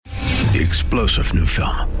the explosive new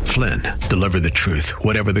film, Flynn, Deliver the Truth,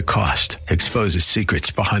 Whatever the Cost, exposes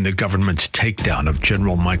secrets behind the government's takedown of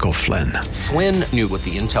General Michael Flynn. Flynn knew what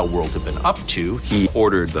the intel world had been up to. He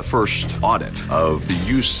ordered the first audit of the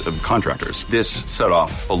use of contractors. This set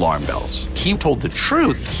off alarm bells. He told the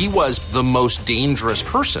truth. He was the most dangerous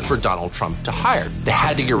person for Donald Trump to hire. They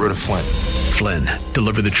had to get rid of Flynn. Flynn,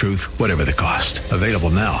 Deliver the Truth, Whatever the Cost. Available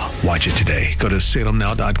now. Watch it today. Go to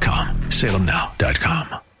salemnow.com.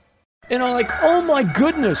 salemnow.com. And I'm like, oh my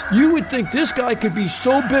goodness, you would think this guy could be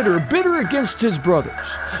so bitter against his brothers,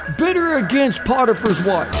 bitter against Potiphar's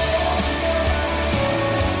wife.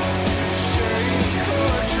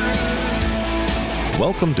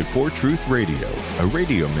 Welcome to Core Truth Radio, a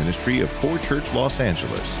radio ministry of Core Church Los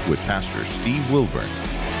Angeles with Pastor Steve Wilburn.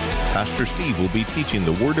 Pastor Steve will be teaching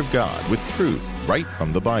the Word of God with truth right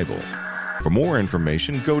from the Bible. For more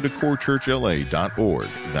information, go to corechurchla.org.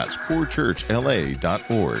 That's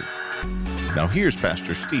corechurchla.org. Now here's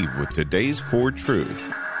Pastor Steve with today's Core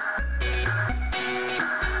Truth.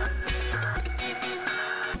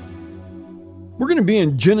 We're going to be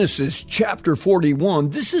in Genesis chapter 41.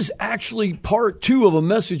 This is actually part 2 of a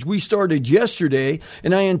message we started yesterday,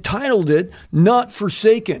 and I entitled it, Not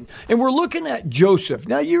Forsaken. And we're looking at Joseph.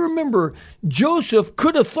 Now, you remember, Joseph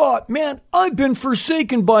could have thought, man, I've been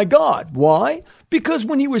forsaken by God. Why? Because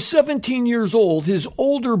when he was 17 years old, his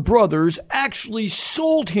older brothers actually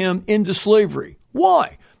sold him into slavery.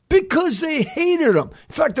 Why? Because they hated him.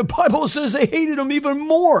 In fact, the Bible says they hated him even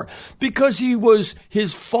more because he was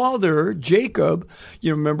his father, Jacob.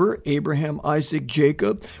 You remember Abraham, Isaac,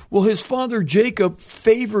 Jacob? Well, his father, Jacob,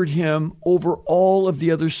 favored him over all of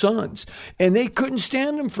the other sons. And they couldn't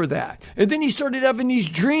stand him for that. And then he started having these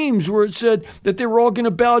dreams where it said that they were all going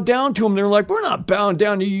to bow down to him. They're like, we're not bowing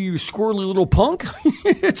down to you, you squirrely little punk.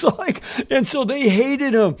 It's like, and so they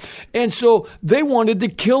hated him. And so they wanted to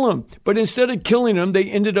kill him. But instead of killing him, they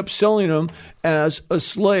ended up selling him as a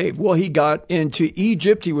slave. Well, he got into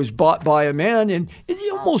Egypt. He was bought by a man, and it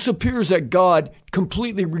almost appears that God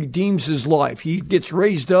completely redeems his life. He gets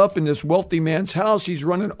raised up in this wealthy man's house. He's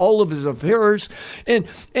running all of his affairs, and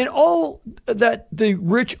all that the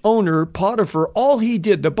rich owner, Potiphar, all he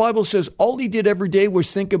did, the Bible says, all he did every day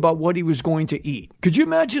was think about what he was going to eat. Could you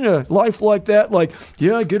imagine a life like that? Like,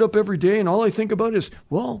 yeah, I get up every day and all I think about is,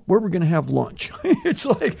 well, where are we going to have lunch? It's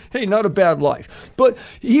like, hey, not a bad life. But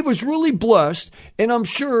he was really blessed, and I'm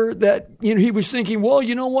sure that, he was thinking, well,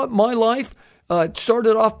 you know what? My life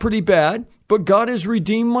started off pretty bad, but God has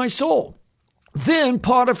redeemed my soul. Then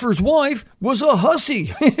Potiphar's wife was a hussy.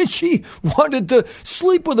 She wanted to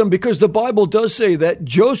sleep with him because the Bible does say that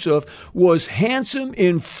Joseph was handsome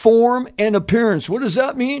in form and appearance. What does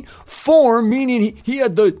that mean? Form, meaning he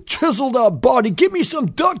had the chiseled out body. Give me some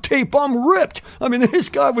duct tape. I'm ripped. I mean, this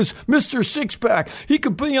guy was Mr. Six-Pack. He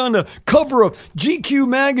could be on the cover of GQ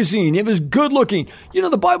magazine. It was good looking.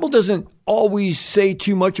 The Bible doesn't always say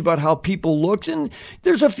too much about how people look, and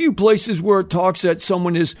there's a few places where it talks that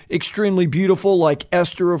someone is extremely beautiful, like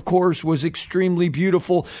Esther, of course, was extremely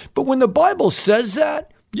beautiful. But when the Bible says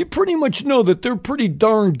that, you pretty much know that they're pretty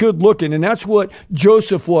darn good looking, and that's what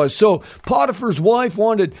Joseph was. So Potiphar's wife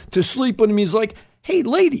wanted to sleep with him. He's like, hey,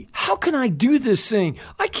 lady, how can I do this thing?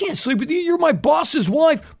 I can't sleep with you. You're my boss's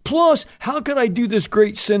wife. Plus, how could I do this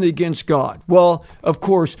great sin against God? Well, of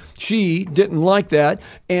course, she didn't like that.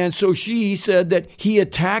 And so she said that he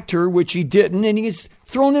attacked her, which he didn't, and he's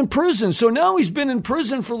thrown in prison. So now he's been in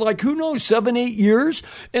prison for 7, 8 years.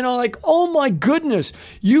 And I'm like, oh my goodness,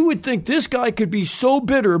 you would think this guy could be so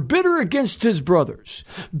bitter against his brothers,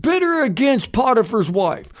 bitter against Potiphar's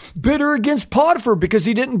wife, bitter against Potiphar because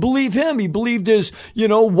he didn't believe him. He believed his,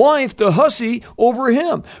 wife, the hussy, over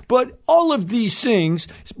him. But all of these things,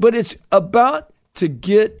 but it's about to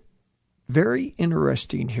get very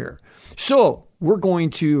interesting here. So we're going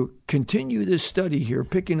to continue this study here,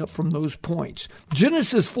 picking up from those points.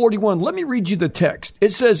 Genesis 41, let me read you the text.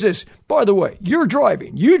 It says this, by the way, you're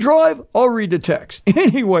driving. You drive, I'll read the text.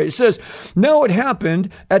 Anyway, it says, now it happened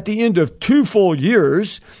at the end of 2 full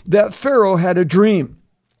years that Pharaoh had a dream.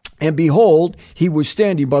 And behold, he was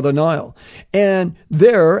standing by the Nile. And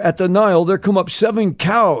there at the Nile, there come up 7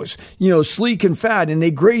 cows, sleek and fat, and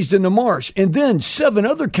they grazed in the marsh. And then 7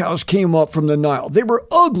 other cows came up from the Nile. They were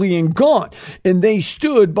ugly and gaunt, and they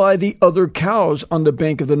stood by the other cows on the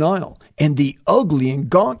bank of the Nile. And the ugly and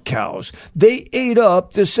gaunt cows, they ate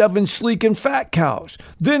up the 7 sleek and fat cows.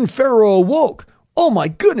 Then Pharaoh awoke. Oh my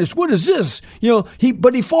goodness, what is this?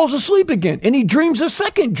 But he falls asleep again, and he dreams a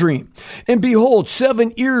second dream. And behold,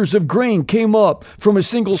 7 ears of grain came up from a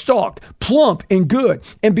single stalk, plump and good.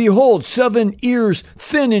 And behold, 7 ears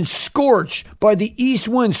thin and scorched by the east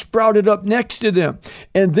wind sprouted up next to them.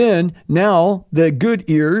 And then now the good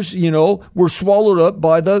ears, were swallowed up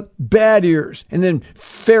by the bad ears. And then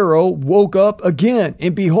Pharaoh woke up again,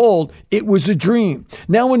 and behold, it was a dream.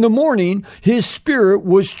 Now in the morning, his spirit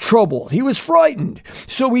was troubled. He was frightened.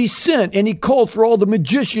 So he sent and he called for all the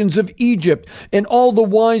magicians of Egypt and all the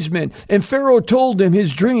wise men. And Pharaoh told them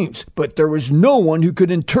his dreams, but there was no one who could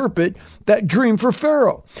interpret that dream for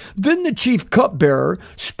Pharaoh. Then the chief cupbearer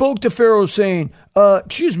spoke to Pharaoh saying,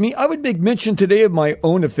 excuse me, I would make mention today of my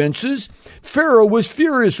own offenses. Pharaoh was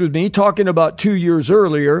furious with me, talking about 2 years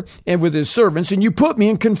earlier, and with his servants, and you put me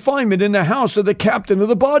in confinement in the house of the captain of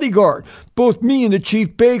the bodyguard, both me and the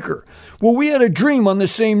chief baker. Well, we had a dream on the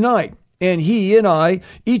same night, and he and I,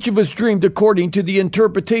 each of us dreamed according to the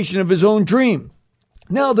interpretation of his own dream.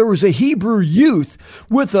 Now there was a Hebrew youth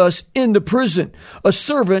with us in the prison, a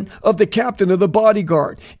servant of the captain of the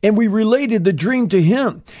bodyguard, and we related the dream to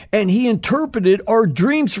him, and he interpreted our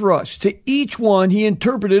dreams for us. To each one he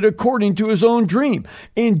interpreted according to his own dream.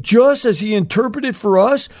 And just as he interpreted for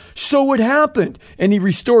us, so it happened. And he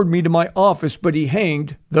restored me to my office, but he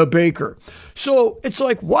hanged the baker. So it's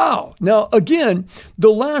like, wow. Now, again,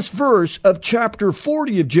 the last verse of chapter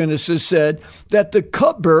 40 of Genesis said that the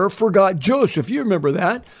cupbearer forgot Joseph. You remember that?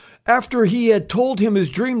 After he had told him his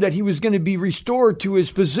dream that he was going to be restored to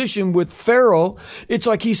his position with Pharaoh, it's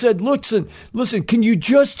like he said, listen, can you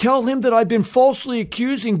just tell him that I've been falsely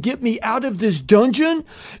accused and get me out of this dungeon?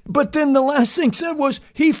 But then the last thing said was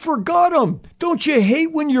he forgot him. Don't you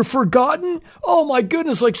hate when you're forgotten? Oh my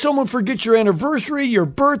goodness, like someone forgets your anniversary, your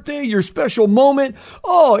birthday, your special moment.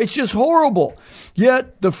 Oh, it's just horrible.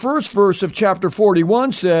 Yet the first verse of chapter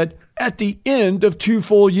 41 said, at the end of 2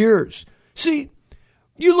 full years. See,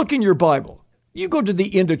 you look in your Bible, you go to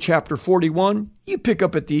the end of chapter 41, you pick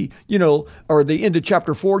up at the end of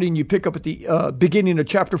chapter 40, and you pick up at the beginning of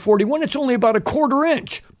chapter 41. It's only about a quarter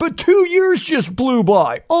inch, but 2 years just blew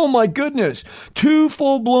by. Oh my goodness. 2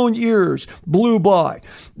 full-blown years blew by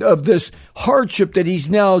of this hardship that he's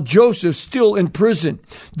now, Joseph, still in prison.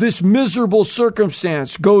 This miserable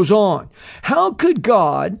circumstance goes on. How could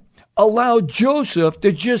God allow Joseph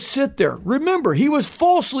to just sit there? Remember, he was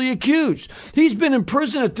falsely accused. He's been in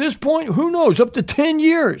prison at this point, who knows, up to 10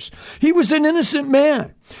 years. He was an innocent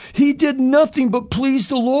man. He did nothing but please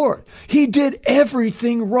the Lord. He did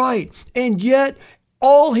everything right. And yet,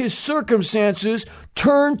 all his circumstances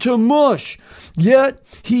turned to mush. Yet,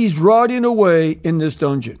 he's rotting away in this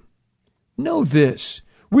dungeon. Know this.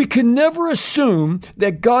 We can never assume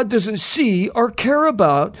that God doesn't see or care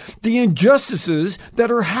about the injustices that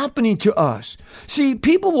are happening to us. See,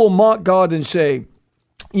 people will mock God and say,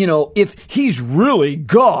 if he's really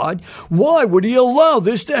God, why would he allow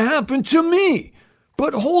this to happen to me?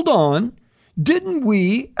 But hold on. Didn't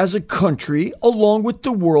we as a country, along with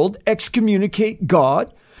the world, excommunicate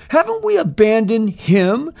God? Haven't we abandoned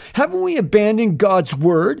him? Haven't we abandoned God's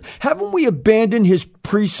word? Haven't we abandoned his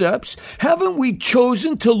precepts? Haven't we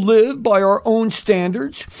chosen to live by our own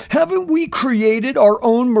standards? Haven't we created our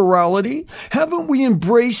own morality? Haven't we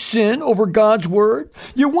embraced sin over God's word?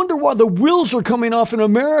 You wonder why the wheels are coming off in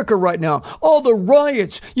America right now. All the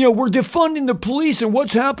riots, we're defunding the police, and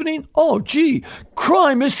what's happening? Oh, gee,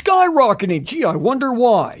 crime is skyrocketing. Gee, I wonder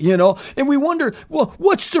why, and we wonder, well,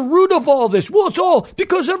 what's the root of all this? Well, it's all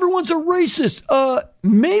because everyone's a racist.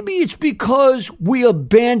 Maybe it's because we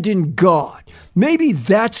abandoned God. Maybe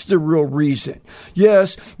that's the real reason.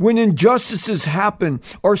 Yes, when injustices happen,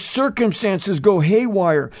 our circumstances go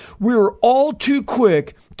haywire, we're all too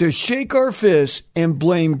quick to shake our fists and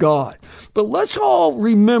blame God. But let's all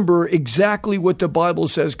remember exactly what the Bible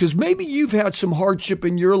says, because maybe you've had some hardship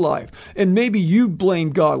in your life, and maybe you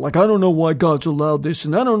blame God, like, I don't know why God's allowed this,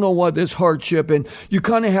 and I don't know why this hardship, and you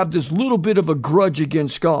kind of have this little bit of a grudge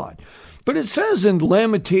against God. But it says in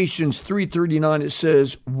Lamentations 3:39, it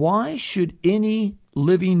says, why should any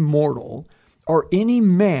living mortal or any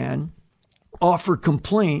man offer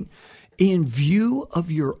complaint in view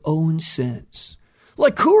of your own sins?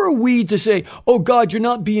 Like, who are we to say, oh God, you're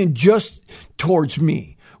not being just towards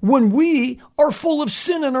me, when we are full of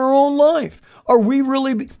sin in our own life? Are we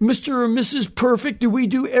really Mr. or Mrs. Perfect? Do we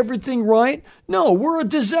do everything right? No, we're a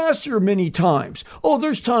disaster many times. Oh,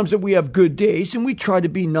 there's times that we have good days and we try to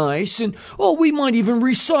be nice, and we might even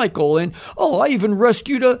recycle, and I even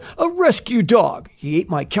rescued a rescue dog. He ate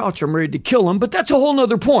my couch. I'm ready to kill him, but that's a whole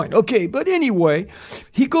nother point. Okay, but anyway,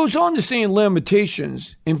 he goes on to say in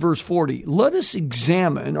Lamentations in verse 40, let us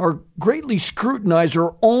examine or greatly scrutinize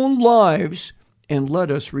our own lives and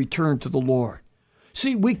let us return to the Lord.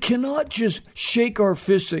 See, we cannot just shake our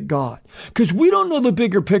fists at God because we don't know the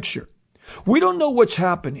bigger picture. We don't know what's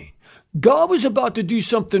happening. God was about to do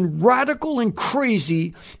something radical and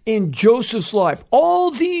crazy in Joseph's life.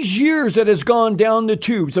 All these years that has gone down the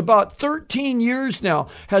tubes, about 13 years now,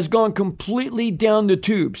 has gone completely down the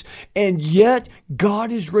tubes. And yet,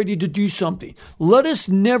 God is ready to do something. Let us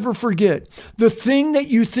never forget the thing that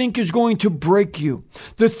you think is going to break you,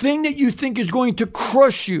 the thing that you think is going to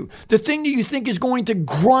crush you, the thing that you think is going to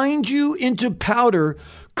grind you into powder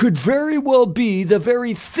could very well be the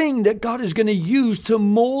very thing that God is going to use to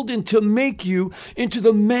mold and to make you into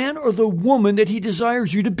the man or the woman that he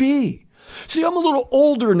desires you to be. See, I'm a little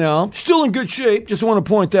older now, still in good shape, just want to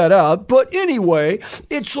point that out. But anyway,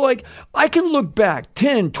 it's like I can look back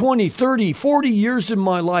 10, 20, 30, 40 years in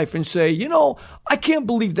my life and say, I can't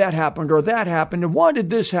believe that happened or that happened. And why did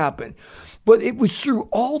this happen? But it was through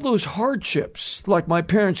all those hardships, like my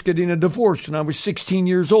parents getting a divorce when I was 16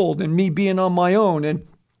 years old and me being on my own, and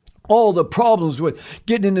all the problems with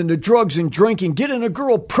getting into drugs and drinking, getting a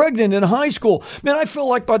girl pregnant in high school. Man, I felt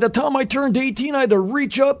like by the time I turned 18, I had to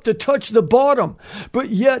reach up to touch the bottom.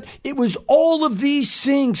 But yet it was all of these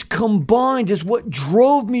things combined is what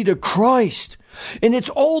drove me to Christ. And it's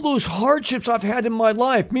all those hardships I've had in my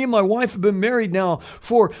life. Me and my wife have been married now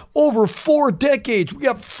for over 4 decades. We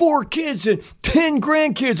have 4 kids and 10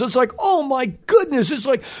 grandkids. It's like, oh my goodness. It's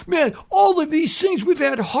like, man, all of these things, we've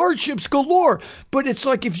had hardships galore. But it's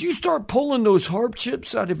like if you start pulling those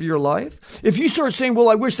hardships out of your life, if you start saying, well,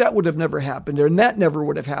 I wish that would have never happened, and that never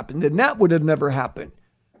would have happened, and that would have never happened,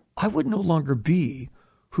 I would no longer be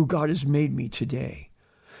who God has made me today.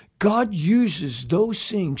 God uses those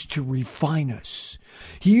things to refine us.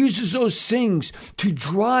 He uses those things to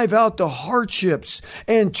drive out the hardships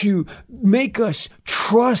and to make us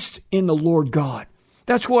trust in the Lord God.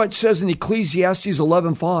 That's why it says in Ecclesiastes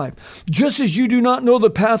 11:5, just as you do not know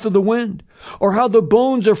the path of the wind or how the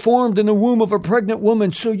bones are formed in the womb of a pregnant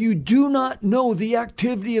woman, so you do not know the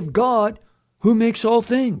activity of God who makes all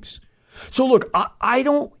things. So look, I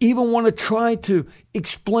don't even want to try to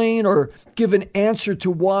explain or give an answer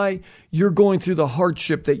to why you're going through the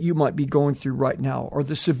hardship that you might be going through right now or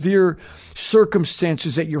the severe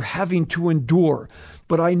circumstances that you're having to endure.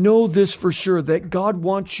 But I know this for sure, that God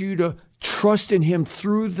wants you to trust in him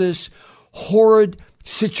through this horrid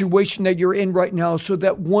situation that you're in right now so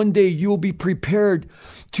that one day you'll be prepared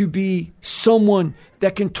to be someone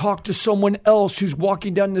that can talk to someone else who's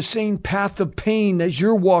walking down the same path of pain as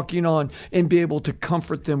you're walking on and be able to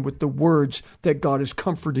comfort them with the words that God has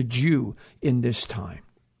comforted you in this time.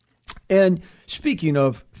 And speaking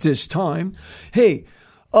of this time, hey,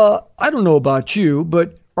 I don't know about you,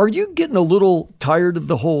 but are you getting a little tired of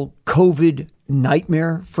the whole COVID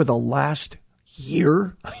nightmare for the last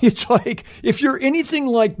year? It's like, if you're anything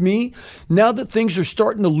like me, now that things are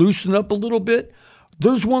starting to loosen up a little bit,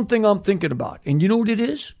 there's one thing I'm thinking about. And you know what it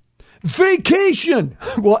is? Vacation.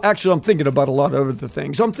 Well, actually, I'm thinking about a lot of other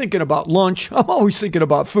things. I'm thinking about lunch. I'm always thinking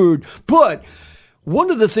about food. But one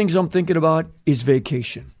of the things I'm thinking about is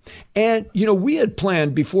vacation. And, we had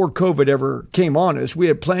planned before COVID ever came on us, we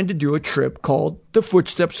had planned to do a trip called The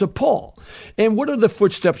Footsteps of Paul. And what are the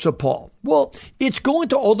footsteps of Paul? Well, it's going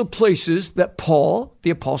to all the places that Paul, the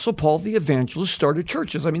Apostle Paul, the evangelist, started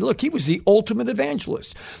churches. I mean, look, he was the ultimate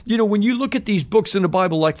evangelist. When you look at these books in the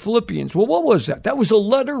Bible like Philippians, well, what was that? That was a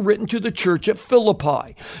letter written to the church at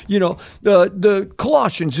Philippi. The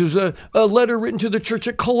Colossians is a letter written to the church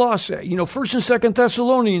at Colossae. 1st and 2nd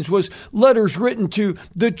Thessalonians was letters written to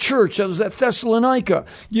the church that was at Thessalonica.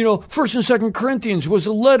 1st and 2nd Corinthians was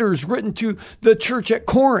letters written to the church at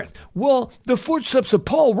Corinth. Well, the footsteps of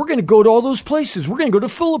Paul, we're going to go to all those places. We're going to go to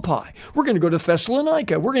Philippi. We're going to go to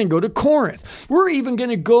Thessalonica. We're going to go to Corinth. We're even going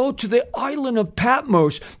to go to the island of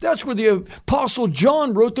Patmos. That's where the Apostle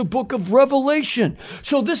John wrote the book of Revelation.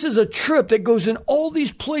 So this is a trip that goes in all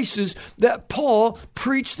these places that Paul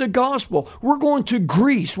preached the gospel. We're going to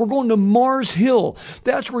Greece. We're going to Mars Hill.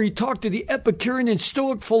 That's where he talked to the Epicurean and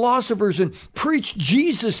Stoic philosophers and preached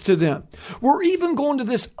Jesus to them. We're even going to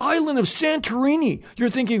this island of Santorini. You're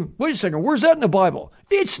thinking, wait a second, where's that in the Bible?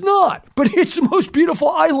 It's not, but it's the most beautiful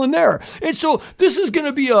island there. And so this is going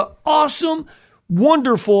to be an awesome,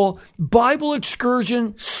 wonderful Bible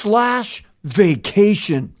excursion /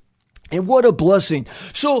 vacation. And what a blessing.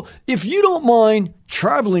 So if you don't mind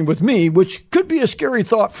traveling with me, which could be a scary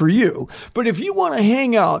thought for you, but if you want to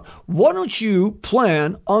hang out, why don't you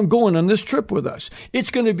plan on going on this trip with us? It's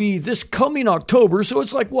going to be this coming October, so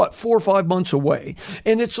it's like, 4 or 5 months away.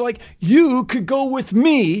 And it's like you could go with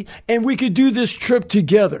me and we could do this trip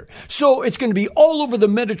together. So it's going to be all over the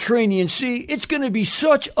Mediterranean Sea. It's going to be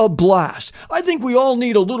such a blast. I think we all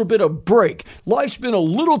need a little bit of break. Life's been a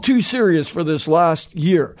little too serious for this last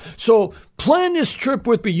year. So plan this trip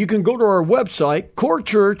with me. You can go to our website,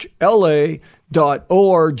 corechurchla.org,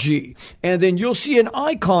 and then you'll see an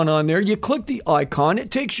icon on there. You click the icon. It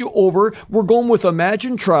takes you over. We're going with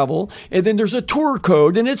Imagine Travel, and then there's a tour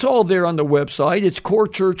code, and it's all there on the website. It's Core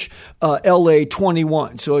Church LA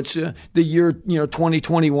 21. So it's the year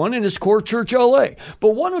 2021, and it's Core Church LA.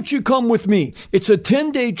 But why don't you come with me? It's a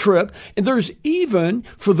 10-day trip, and there's even,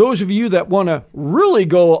 for those of you that want to really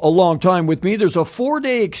go a long time with me, there's a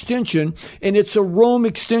 4-day extension, and it's a Rome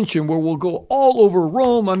extension where we'll go all over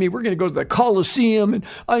Rome. I mean, we're going to go to the Colosseum, and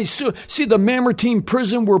I see the Mamertine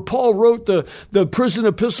prison where Paul wrote the prison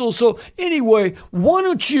epistle. So anyway, why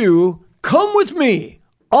don't you come with me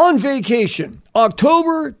on vacation,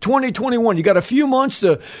 October 2021. You got a few months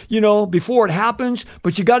to, before it happens,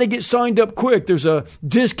 but you got to get signed up quick. There's a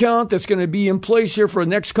discount that's going to be in place here for the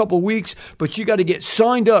next couple of weeks, but you got to get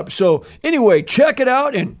signed up. So anyway, check it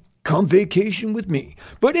out and come vacation with me.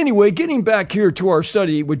 But anyway, getting back here to our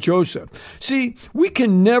study with Joseph. See, we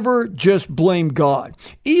can never just blame God.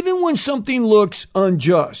 Even when something looks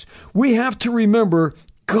unjust, we have to remember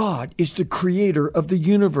God is the creator of the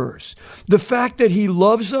universe. The fact that he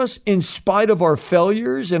loves us in spite of our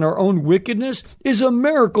failures and our own wickedness is a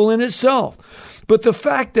miracle in itself. But the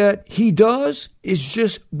fact that he does is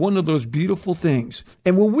just one of those beautiful things.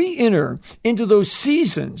 And when we enter into those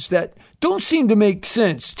seasons that don't seem to make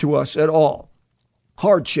sense to us at all,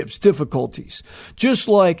 hardships, difficulties, just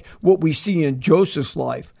like what we see in Joseph's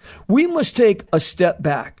life, we must take a step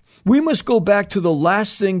back. We must go back to the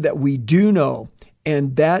last thing that we do know,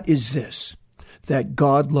 and that is this, that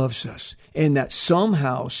God loves us, and that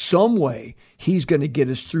somehow, some way, he's going to get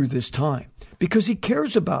us through this time because he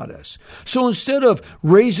cares about us. So instead of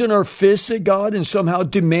raising our fists at God and somehow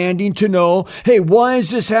demanding to know, hey, why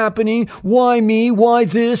is this happening? Why me? Why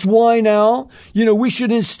this? Why now? We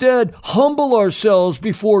should instead humble ourselves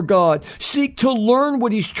before God, seek to learn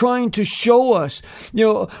what he's trying to show us,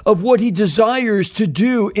 of what he desires to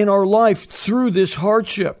do in our life through this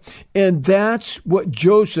hardship. And that's what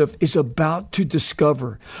Joseph is about to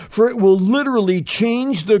discover. For it will literally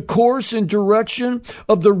change the course and direction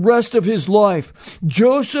of the rest of his life.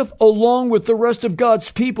 Joseph, along with the rest of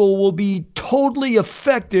God's people, will be totally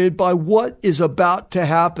affected by what is about to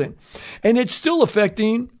happen. And it's still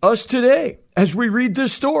affecting us today as we read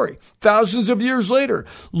this story, thousands of years later,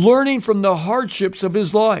 learning from the hardships of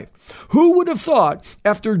his life. Who would have thought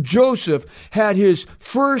after Joseph had his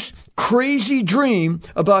first crazy dream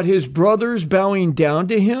about his brothers bowing down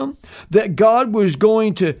to him, that God was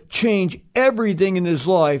going to change everything in his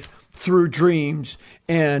life through dreams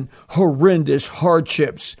and horrendous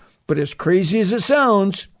hardships? But as crazy as it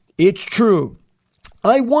sounds, it's true.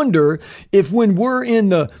 I wonder if when we're in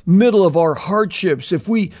the middle of our hardships, if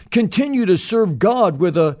we continue to serve God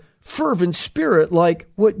with a fervent spirit like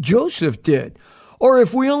what Joseph did, or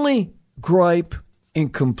if we only gripe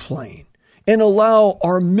and complain and allow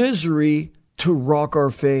our misery to rock our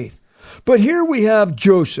faith. But here we have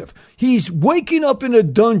Joseph. He's waking up in a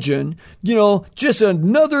dungeon, just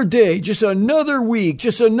another day, just another week,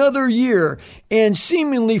 just another year, and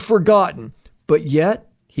seemingly forgotten. But yet,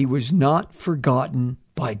 he was not forgotten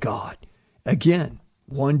by God. Again,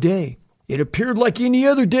 one day. It appeared like any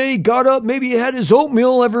other day. He got up, maybe he had his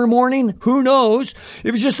oatmeal every morning. Who knows?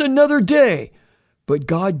 It was just another day. But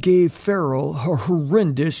God gave Pharaoh a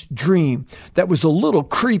horrendous dream that was a little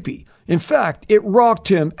creepy. In fact, it rocked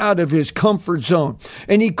him out of his comfort zone.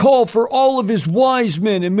 And he called for all of his wise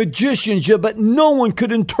men and magicians, but no one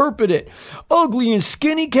could interpret it. Ugly and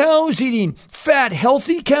skinny cows eating fat,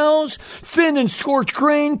 healthy cows. Thin and scorched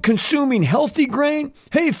grain consuming healthy grain.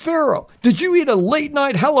 Hey, Pharaoh, did you eat a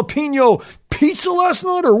late-night jalapeno pizza last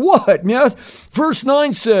night or what? Yeah. Verse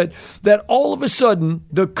 9 said that all of a sudden,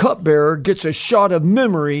 the cupbearer gets a shot of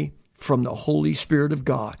memory from the Holy Spirit of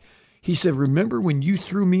God. He said, remember when you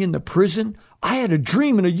threw me in the prison? I had a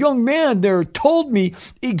dream, and a young man there told me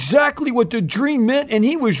exactly what the dream meant, and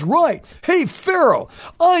he was right. Hey, Pharaoh,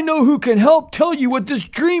 I know who can help tell you what this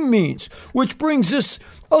dream means. Which brings this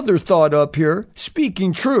other thought up here,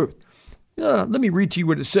 speaking truth. Let me read to you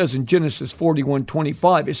what it says in Genesis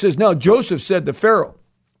 41:25. It says, now Joseph said to Pharaoh,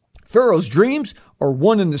 Pharaoh's dreams are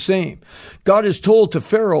one and the same. God has told to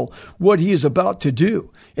Pharaoh what he is about to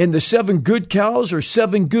do. And the 7 good cows are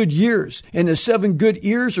 7 good years. And the 7 good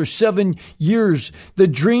ears are 7 years. The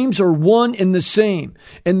dreams are one and the same.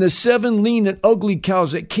 And the 7 lean and ugly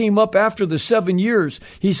cows that came up after the 7 years,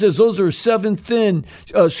 he says those are 7 thin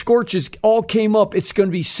scorches all came up. It's going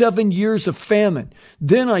to be 7 years of famine.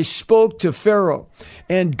 Then I spoke to Pharaoh,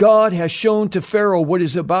 and God has shown to Pharaoh what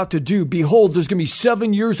he's about to do. Behold, there's going to be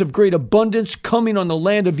 7 years of great abundance coming on the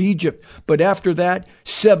land of Egypt. But after that,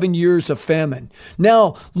 7 years of famine.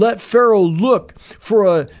 Now, let Pharaoh look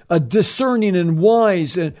for a discerning and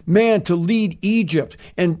wise man to lead Egypt.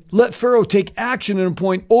 And let Pharaoh take action and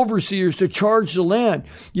appoint overseers to charge the land,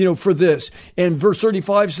 for this. And verse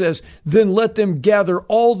 35 says, then let them gather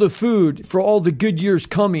all the food for all the good years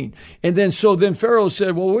coming. And then Pharaoh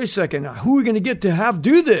said, well, wait a second. Who are we going to get to have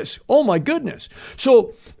do this? Oh, my goodness.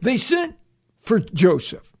 So they sent for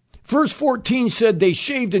Joseph. Verse 14 said they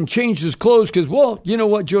shaved and changed his clothes because, well, you know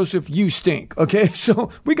what, Joseph, you stink. Okay,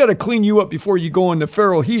 so we got to clean you up before you go into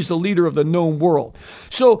Pharaoh. He's the leader of the known world.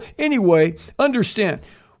 So anyway, understand,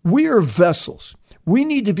 we are vessels. We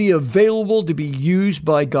need to be available to be used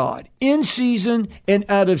by God in season and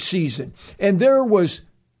out of season. And there was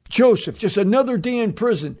Joseph, just another day in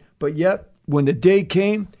prison, but yet when the day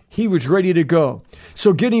came, he was ready to go.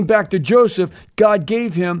 So getting back to Joseph, God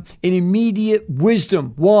gave him an immediate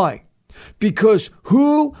wisdom. Why? Because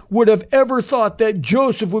who would have ever thought that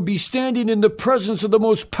Joseph would be standing in the presence of the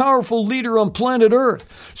most powerful leader on planet Earth?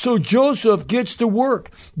 So Joseph gets to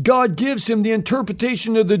work. God gives him the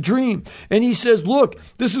interpretation of the dream. And he says, look,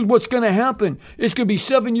 this is what's going to happen. It's going to be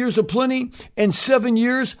 7 years of plenty and 7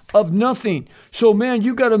 years of nothing. So man,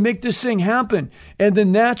 you got to make this thing happen. And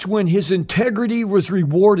then that's when his integrity was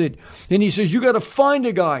rewarded. And he says, you got to find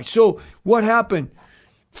a guy. So what happened?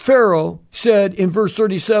 Pharaoh said in verse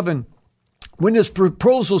 37, when this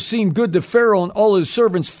proposal seemed good to Pharaoh and all his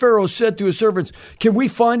servants, Pharaoh said to his servants, can we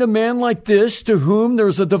find a man like this to whom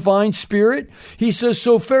there's a divine spirit? He says,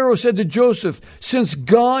 so Pharaoh said to Joseph, since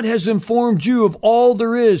God has informed you of all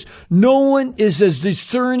there is, no one is as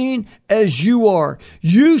discerning as you are.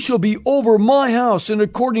 You shall be over my house, and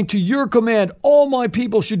according to your command, all my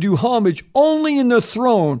people should do homage. Only in the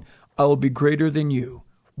throne I will be greater than you.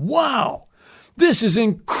 Wow! This is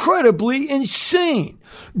incredibly insane.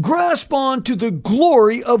 Grasp on to the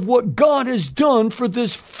glory of what God has done for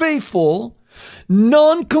this faithful,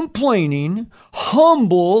 non-complaining,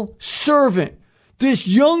 humble servant. This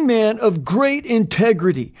young man of great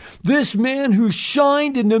integrity. This man who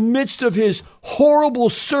shined in the midst of his horrible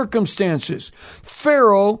circumstances.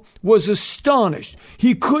 Pharaoh was astonished.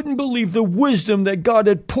 He couldn't believe the wisdom that God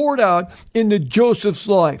had poured out into Joseph's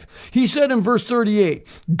life. He said in verse 38,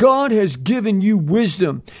 God has given you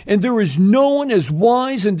wisdom, and there is no one as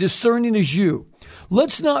wise and discerning as you.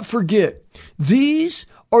 Let's not forget, these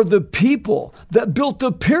are the people that built the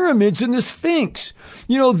pyramids and the Sphinx.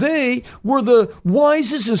 They were the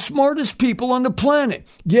wisest and smartest people on the planet.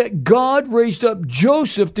 Yet God raised up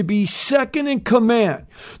Joseph to be second in command.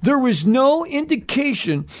 There was no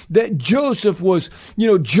indication that Joseph was,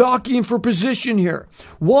 jockeying for position here.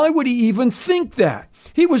 Why would he even think that?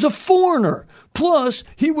 He was a foreigner. Plus,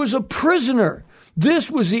 he was a prisoner.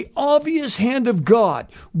 This was the obvious hand of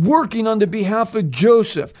God working on the behalf of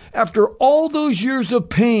Joseph. After all those years of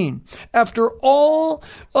pain, after all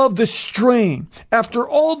of the strain, after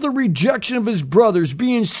all the rejection of his brothers,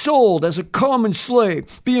 being sold as a common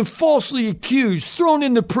slave, being falsely accused, thrown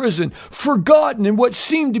into prison, forgotten and what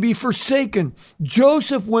seemed to be forsaken,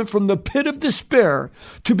 Joseph went from the pit of despair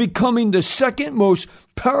to becoming the second most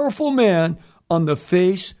powerful man on the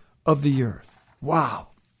face of the earth. Wow.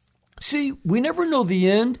 See, we never know the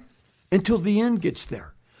end until the end gets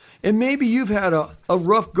there. And maybe you've had a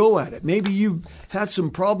rough go at it. Maybe you've had some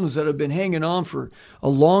problems that have been hanging on for a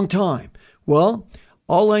long time. Well,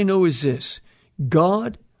 all I know is this.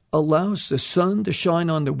 God allows the sun to shine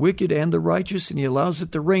on the wicked and the righteous, and he allows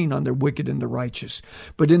it to rain on the wicked and the righteous.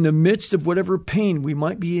 But in the midst of whatever pain we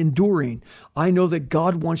might be enduring, I know that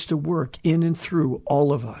God wants to work in and through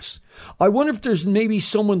all of us. I wonder if there's maybe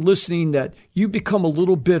someone listening that you become a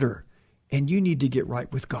little bitter and you need to get right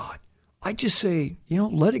with God. I just say,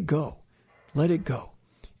 let it go. Let it go.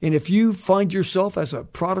 And if you find yourself as a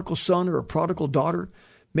prodigal son or a prodigal daughter,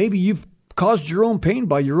 maybe you've caused your own pain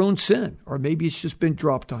by your own sin, or maybe it's just been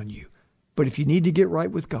dropped on you. But if you need to get right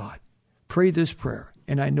with God, pray this prayer,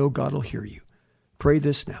 and I know God will hear you. Pray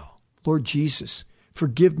this now. Lord Jesus,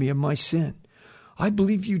 forgive me of my sin. I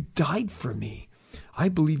believe you died for me. I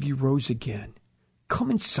believe you rose again. Come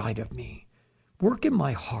inside of me. Work in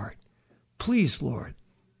my heart. Please, Lord,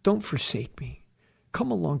 don't forsake me. Come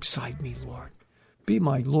alongside me, Lord. be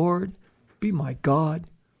my Lord, be my God,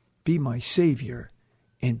 be my Savior,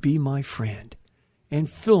 and be my friend. And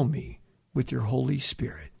fill me with your Holy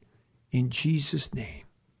Spirit. In Jesus' name,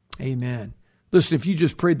 amen. Listen, if you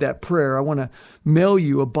just prayed that prayer, I want to mail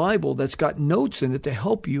you a Bible that's got notes in it to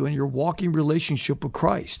help you in your walking relationship with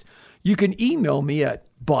Christ. You can email me at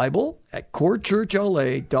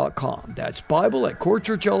bible@corechurchla.com. That's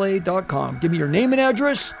bible@corechurchla.com. Give me your name and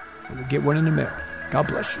address, and we'll get one in the mail. God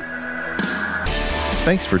bless you.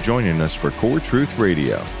 Thanks for joining us for Core Truth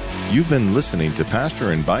Radio. You've been listening to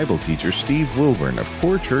pastor and Bible teacher Steve Wilburn of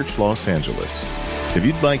Core Church Los Angeles. If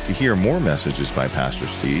you'd like to hear more messages by Pastor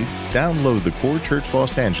Steve, download the Core Church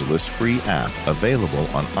Los Angeles free app available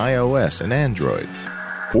on iOS and Android.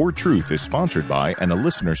 Core Truth is sponsored by and a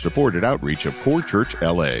listener-supported outreach of Core Church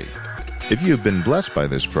LA. If you have been blessed by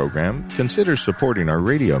this program, consider supporting our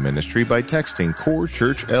radio ministry by texting Core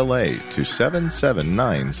Church LA to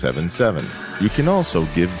 77977. You can also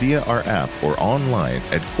give via our app or online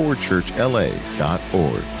at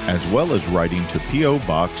corechurchla.org, as well as writing to P.O.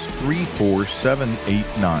 Box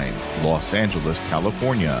 34789, Los Angeles,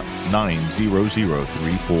 California,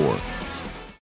 90034.